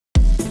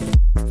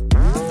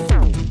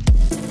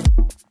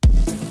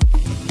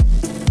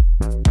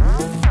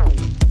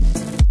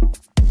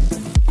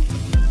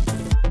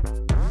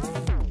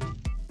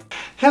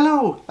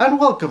and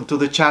welcome to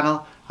the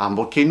channel. I'm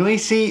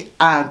Volcano-AC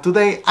and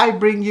today I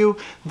bring you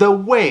the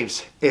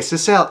Waves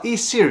SSL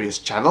E-Series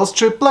Channel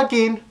Strip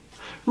plugin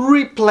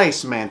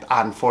replacement,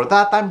 and for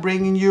that I'm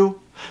bringing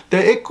you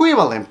the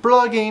equivalent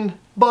plugin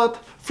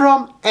but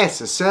from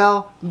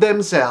SSL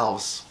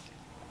themselves.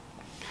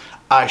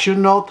 I should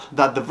note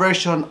that the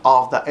version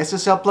of the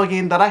SSL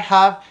plugin that I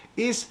have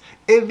is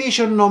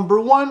edition number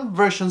 1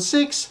 version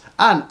 6,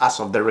 and as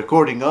of the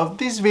recording of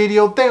this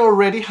video they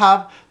already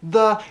have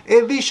the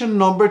edition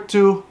number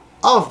 2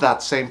 of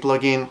that same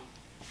plugin.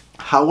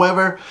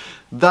 However,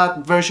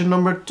 that version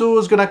number 2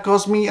 is gonna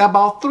cost me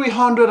about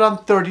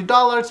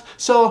 $330,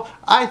 so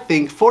I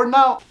think for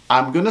now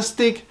I'm gonna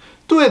stick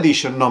to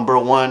edition number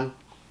 1.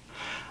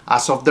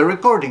 As of the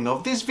recording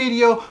of this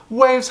video,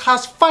 Waves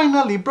has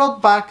finally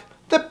brought back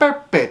the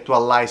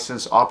perpetual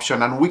license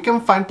option and we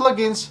can find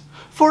plugins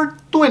for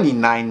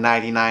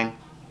 $29.99.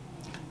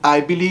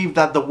 I believe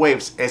that the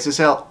Waves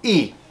SSL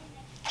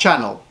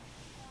E-Channel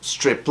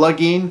Strip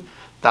plugin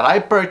that I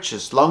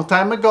purchased long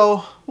time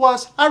ago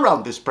was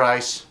around this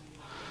price.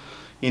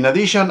 In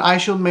addition, I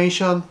should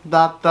mention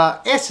that the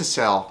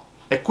SSL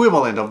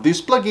equivalent of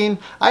this plugin,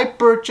 I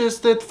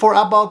purchased it for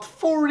about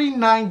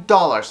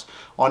 $49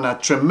 on a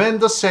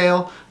tremendous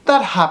sale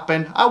that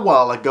happened a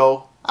while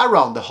ago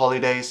around the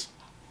holidays.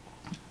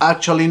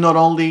 Actually, not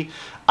only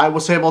I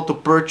was able to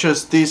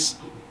purchase this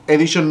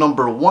edition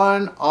number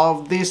 1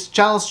 of this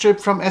channel strip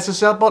from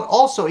SSL, but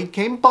also it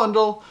came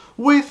bundled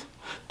with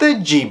the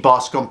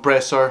G-Boss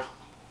compressor.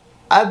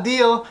 A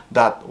deal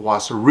that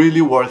was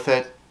really worth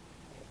it.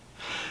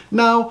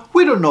 Now,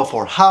 we don't know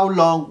for how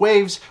long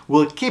Waves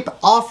will keep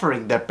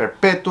offering the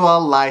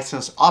perpetual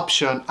license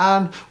option,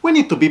 and we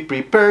need to be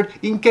prepared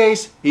in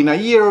case in a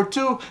year or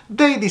two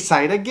they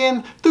decide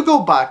again to go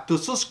back to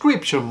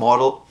subscription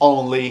model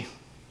only.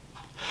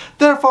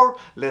 Therefore,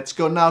 let's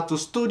go now to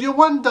Studio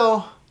One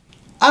DAW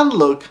and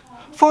look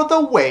for the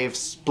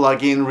Waves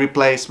plugin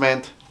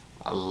replacement.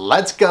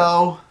 Let's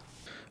go!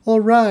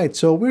 Alright,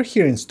 so we're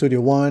here in Studio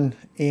One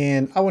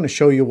and I want to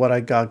show you what I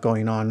got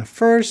going on.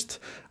 First,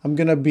 I'm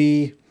gonna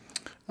be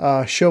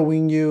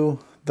showing you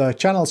the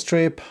channel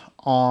strip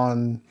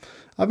on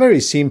a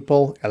very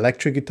simple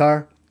electric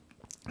guitar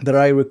that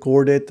I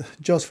recorded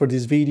just for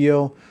this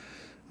video.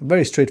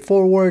 Very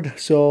straightforward.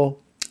 So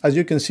as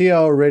you can see, I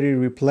already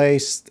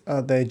replaced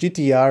the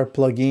GTR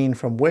plugin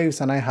from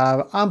Waves and I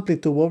have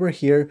Amplitude over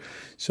here.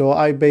 So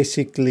I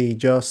basically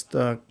just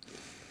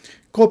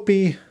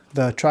copy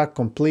the track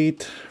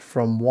complete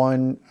from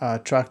one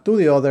track to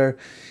the other,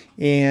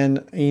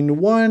 and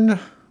in one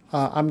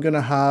I'm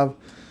gonna have,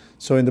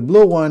 so in the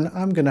blue one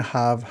I'm gonna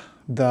have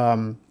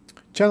the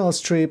channel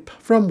strip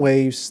from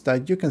Waves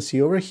that you can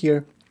see over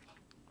here.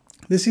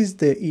 This is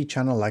the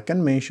E-channel, like I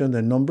mentioned,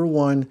 the number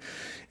 1,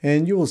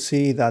 and you will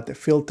see that the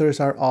filters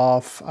are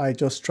off. I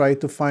just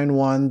tried to find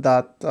one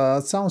that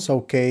sounds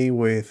okay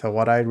with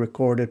what I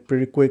recorded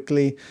pretty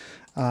quickly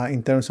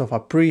in terms of a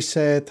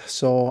preset.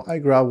 So I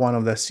grabbed one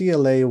of the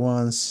CLA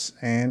ones,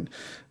 and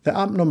the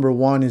amp number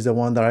 1 is the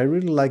one that I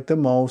really like the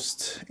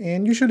most.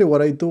 And usually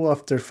what I do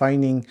after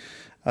finding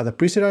the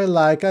preset I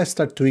like, I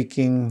start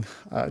tweaking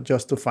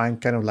just to find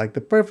kind of like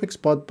the perfect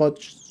spot, but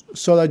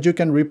so that you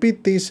can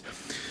repeat this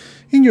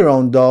in your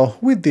own DAW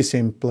with the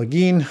same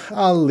plugin.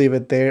 I'll leave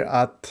it there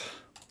at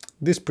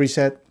this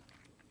preset.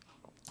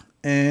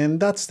 And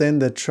that's then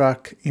the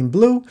track in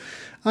blue,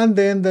 and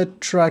then the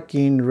track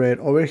in red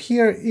over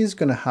here is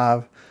gonna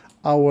have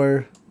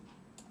our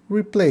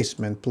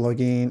replacement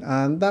plugin,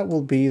 and that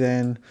will be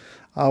then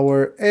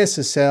our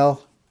SSL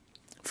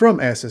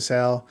from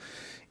SSL.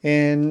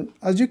 And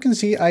as you can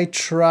see, I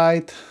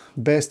tried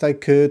best I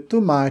could to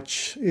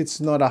match.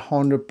 It's not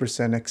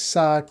 100%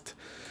 exact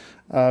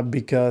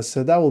because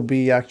that will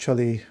be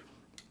actually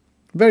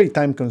very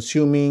time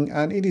consuming,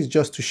 and it is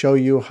just to show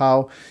you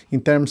how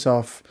in terms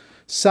of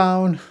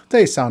sound,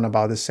 they sound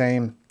about the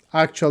same.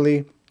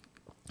 Actually,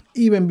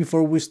 even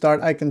before we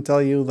start, I can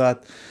tell you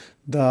that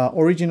the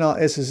original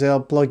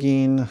SSL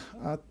plugin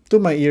to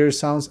my ear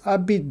sounds a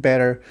bit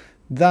better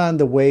than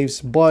the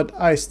Waves, but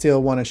I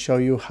still want to show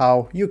you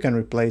how you can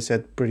replace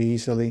it pretty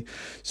easily.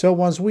 So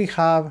once we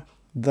have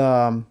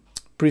the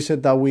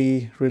preset that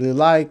we really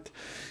liked,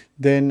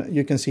 then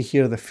you can see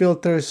here the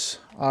filters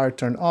are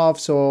turned off.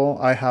 So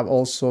I have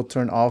also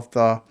turned off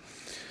the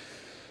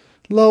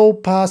low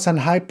pass and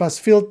high pass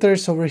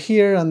filters over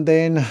here, and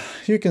then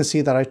you can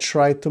see that I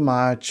tried to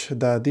match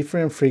the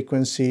different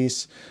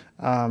frequencies.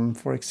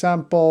 For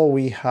example,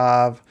 we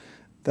have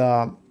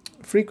the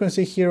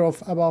frequency here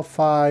of about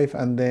 5,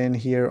 and then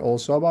here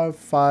also about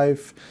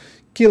 5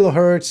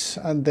 kilohertz,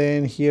 and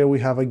then here we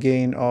have a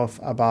gain of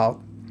about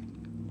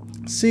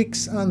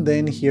 6, and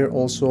then here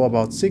also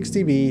about 6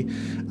 dB,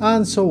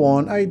 and so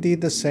on. I did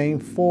the same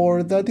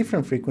for the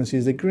different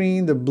frequencies, the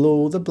green, the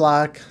blue, the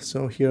black.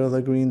 So here are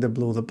the green, the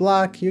blue, the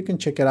black. You can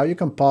check it out. You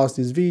can pause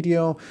this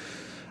video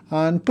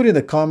and put in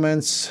the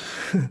comments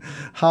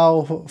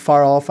how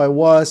far off I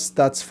was.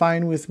 That's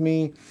fine with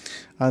me.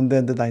 And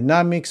then the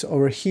dynamics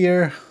over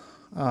here,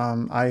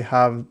 I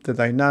have the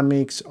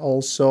dynamics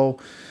also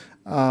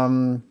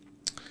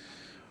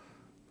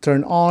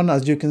turn on,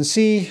 as you can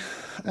see.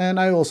 And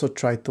I also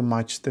tried to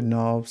match the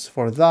knobs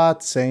for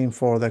that, same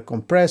for the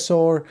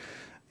compressor.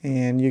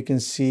 And you can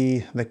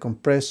see the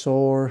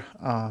compressor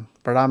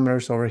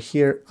parameters over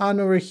here,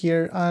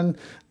 and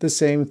the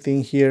same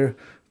thing here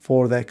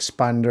for the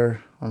expander.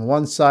 On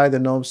one side, the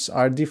knobs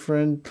are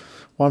different,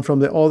 one from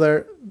the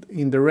other.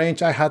 In the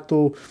range, I had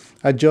to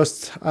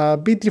adjust a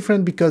bit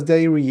different because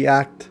they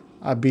react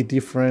a bit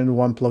different,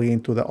 one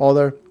plugin to the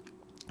other.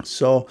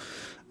 So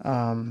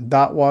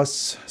that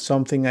was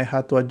something I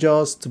had to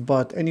adjust.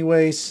 But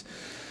anyways,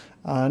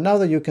 now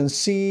that you can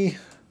see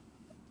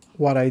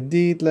what I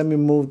did, let me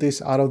move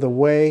this out of the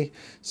way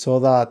so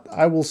that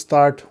I will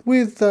start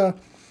with the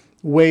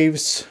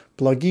Waves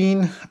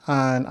plugin,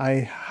 and I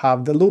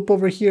have the loop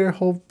over here.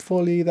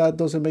 Hopefully that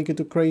doesn't make it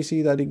too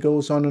crazy that it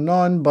goes on and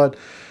on, but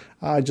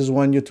I just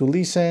want you to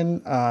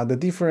listen the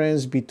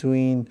difference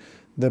between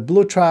the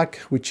blue track,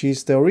 which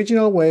is the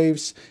original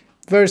Waves,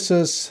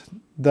 versus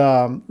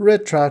the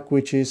red track,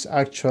 which is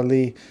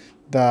actually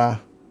the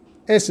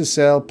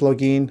SSL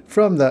plugin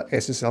from the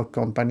SSL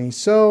company.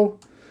 So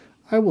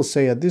I will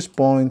say at this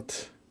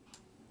point,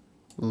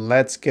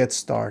 let's get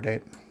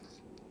started.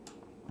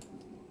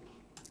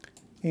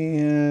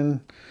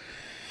 And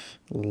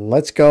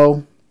let's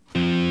go.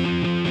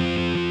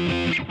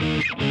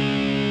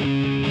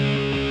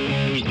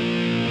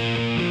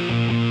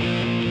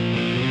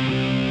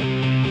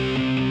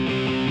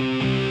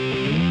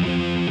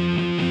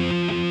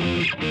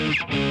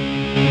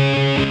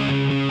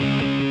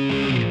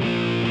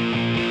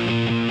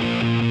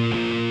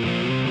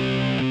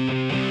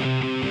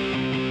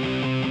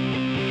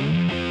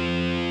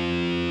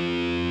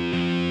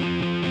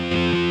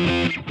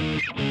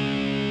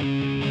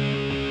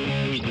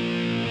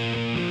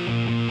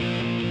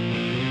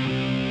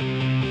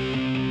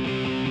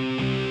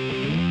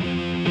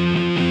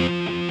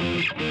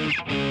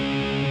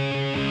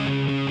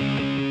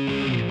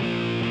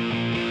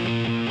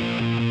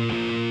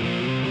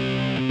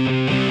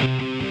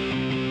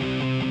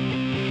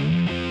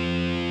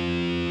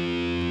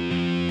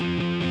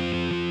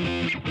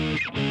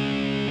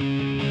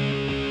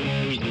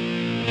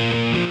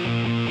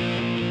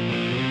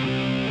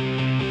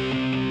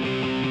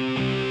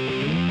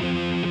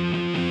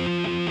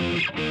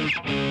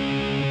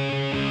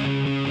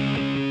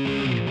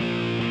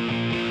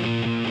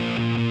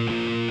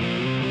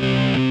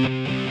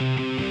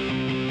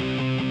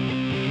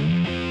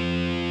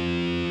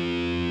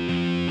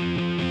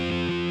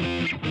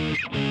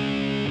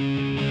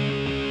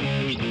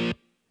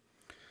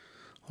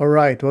 All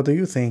right, what do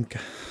you think?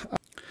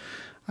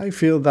 I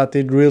feel that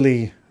it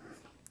really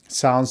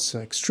sounds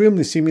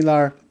extremely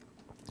similar,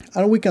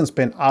 and we can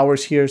spend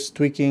hours here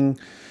tweaking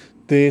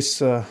these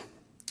different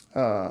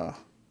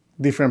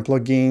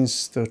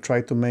plugins to try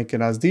to make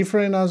it as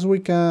different as we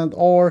can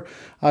or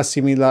as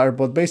similar.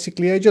 But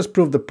basically, I just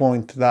proved the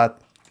point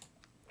that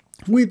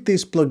with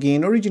this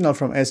plugin, original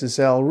from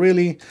SSL,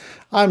 really,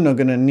 I'm not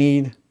gonna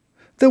need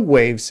the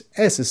Waves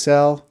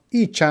SSL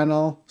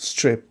E-Channel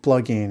Strip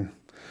plugin.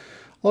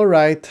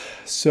 Alright,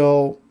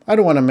 so I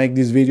don't want to make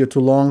this video too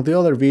long. The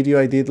other video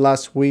I did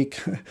last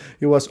week,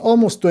 it was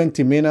almost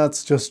 20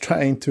 minutes just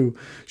trying to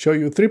show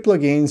you 3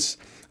 plugins,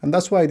 and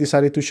that's why I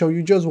decided to show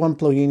you just one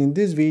plugin in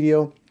this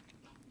video.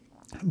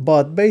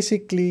 But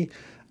basically,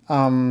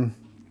 I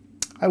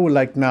would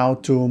like now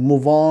to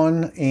move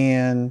on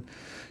and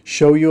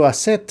show you a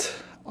set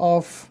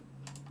of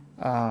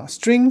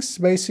strings,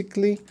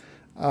 basically,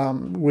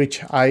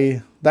 which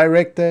I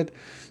directed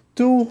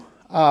to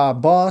a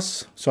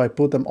bus. So I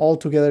put them all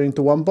together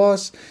into one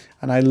bus,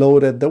 and I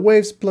loaded the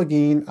Waves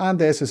plugin and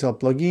the SSL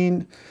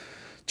plugin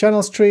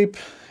channel strip,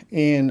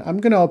 and I'm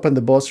gonna open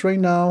the bus right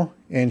now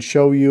and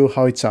show you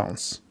how it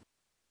sounds.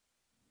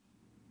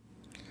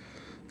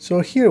 So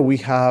here we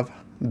have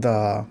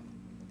the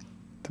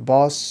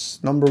bus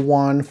number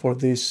 1 for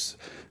these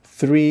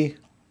 3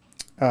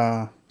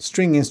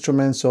 string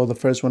instruments. So the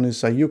first one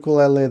is a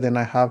ukulele, then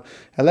I have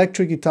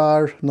electric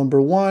guitar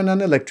number 1 and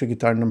electric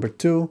guitar number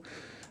 2.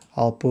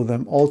 I'll put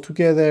them all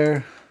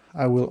together.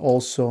 I will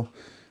also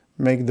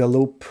make the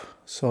loop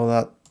so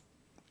that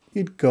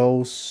it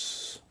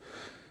goes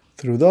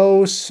through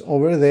those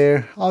over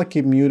there. I'll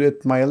keep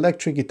muted my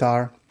electric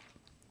guitar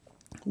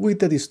with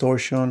the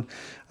distortion,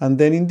 and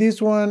then in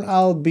this one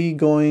I'll be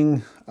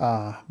going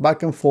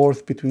back and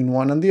forth between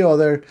one and the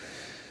other.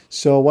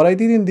 So what I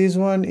did in this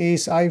one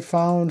is I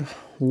found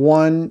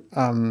one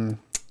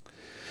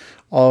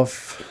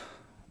of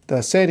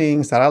the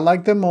settings that I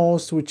like the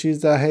most, which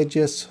is the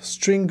Hedges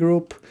string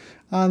group,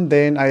 and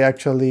then I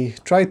actually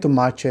tried to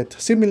match it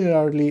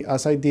similarly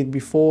as I did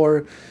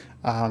before.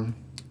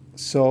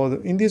 So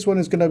in this one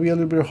it's gonna be a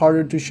little bit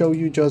harder to show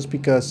you just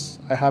because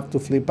I have to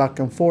flip back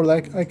and forth.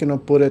 Like I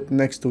cannot put it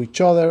next to each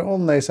other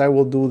unless I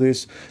will do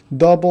this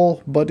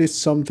double, but it's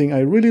something I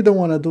really don't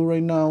want to do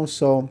right now.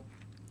 So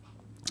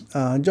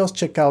just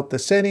check out the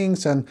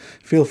settings and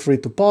feel free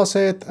to pause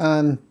it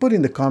and put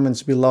in the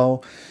comments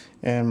below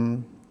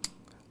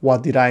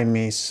what did I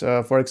miss.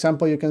 For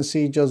example, you can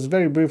see just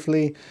very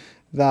briefly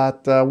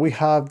that we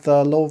have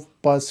the low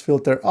pass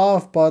filter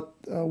off, but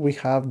we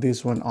have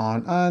this one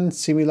on, and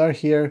similar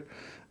here,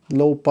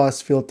 low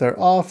pass filter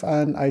off,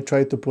 and I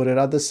try to put it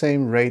at the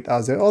same rate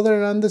as the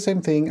other, and the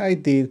same thing I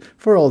did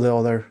for all the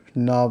other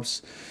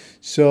knobs.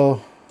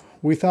 So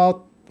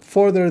without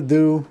further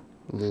ado,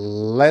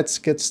 let's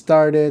get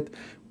started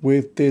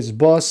with this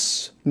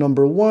boss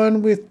number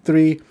 1 with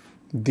 3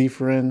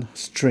 different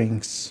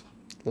strings.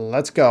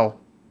 Let's go.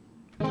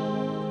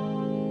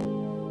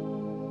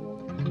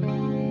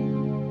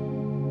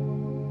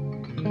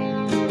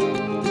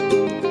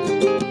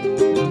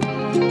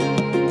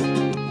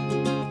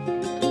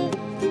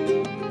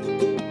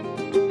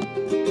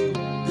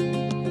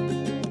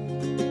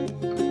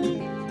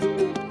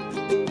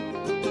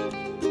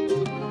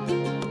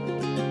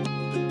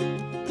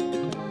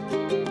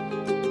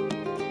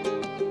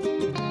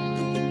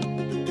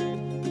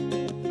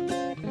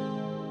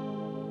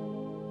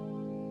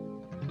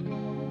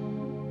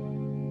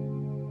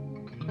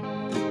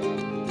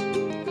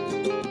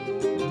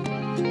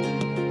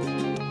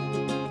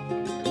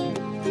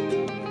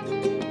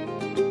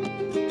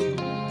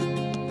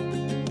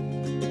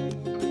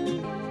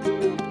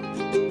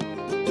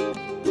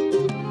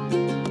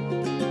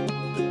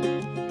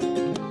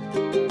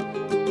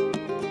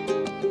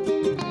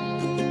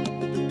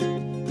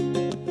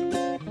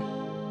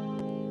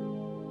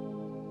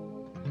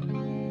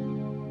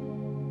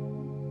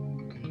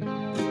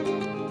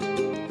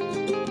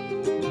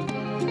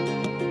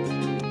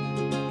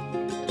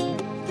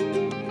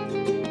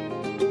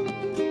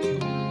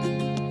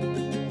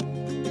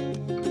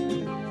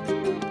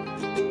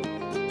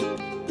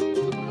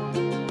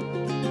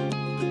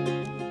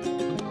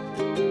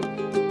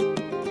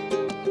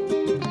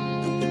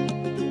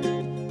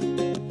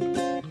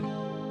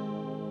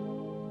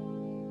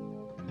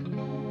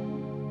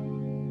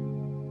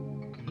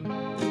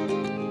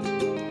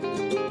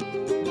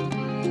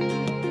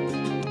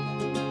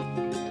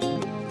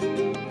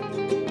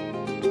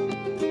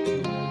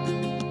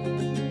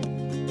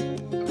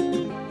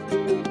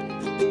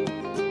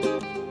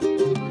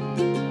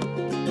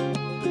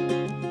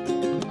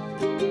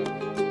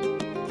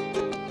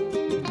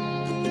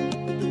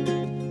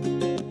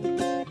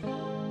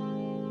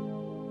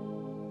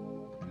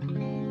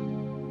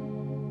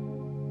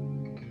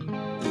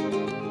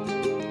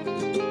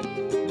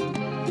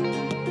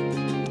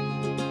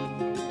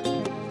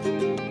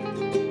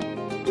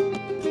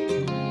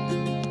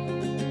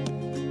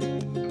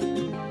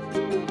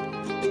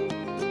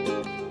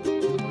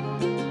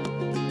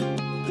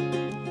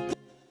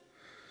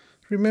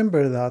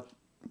 Remember that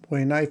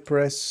when I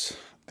press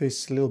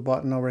this little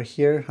button over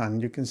here,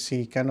 and you can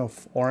see kind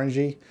of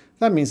orangey,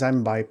 that means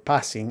I'm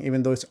bypassing.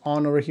 Even though it's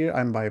on over here,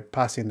 I'm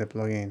bypassing the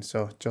plugin.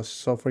 So just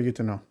so for you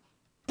to know.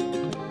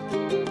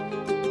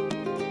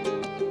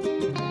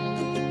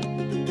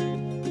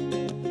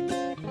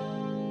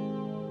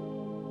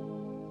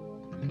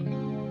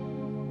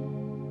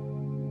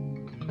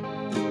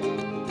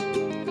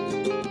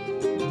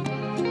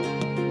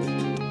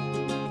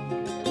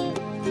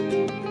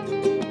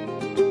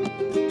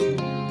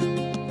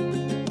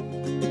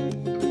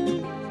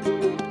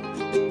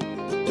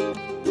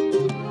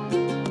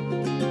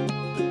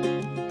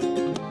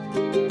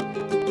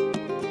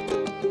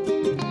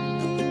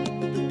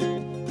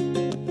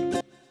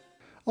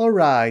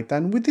 Alright,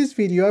 and with this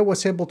video I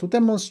was able to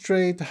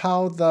demonstrate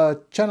how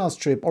the channel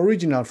strip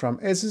original from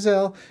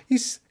SSL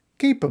is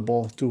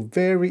capable to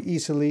very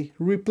easily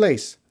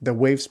replace the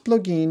Waves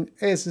plugin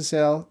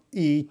SSL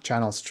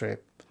E-Channel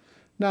Strip.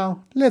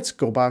 Now let's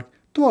go back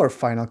to our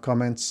final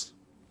comments.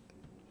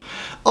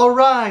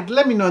 Alright,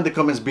 let me know in the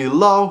comments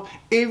below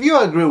if you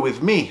agree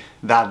with me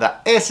that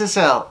the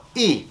SSL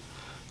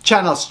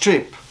E-Channel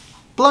Strip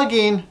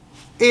plugin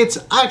it's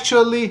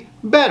actually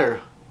better,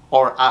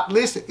 or at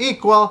least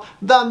equal,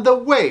 than the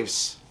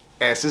Waves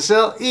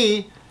SSL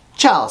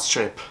E-Channel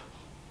Strip.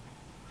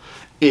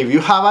 If you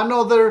have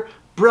another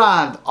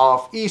brand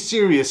of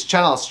E-Series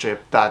channel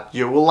strip that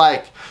you would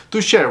like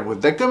to share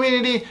with the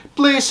community,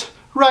 please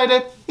write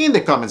it in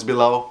the comments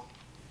below.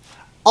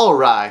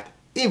 Alright,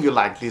 if you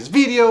like this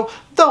video,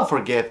 don't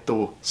forget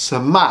to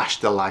smash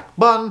the like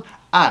button,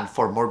 and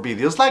for more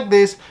videos like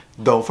this,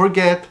 don't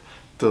forget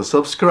to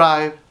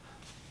subscribe.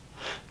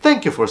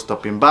 Thank you for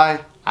stopping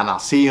by, and I'll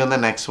see you on the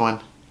next one.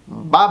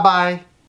 Bye bye!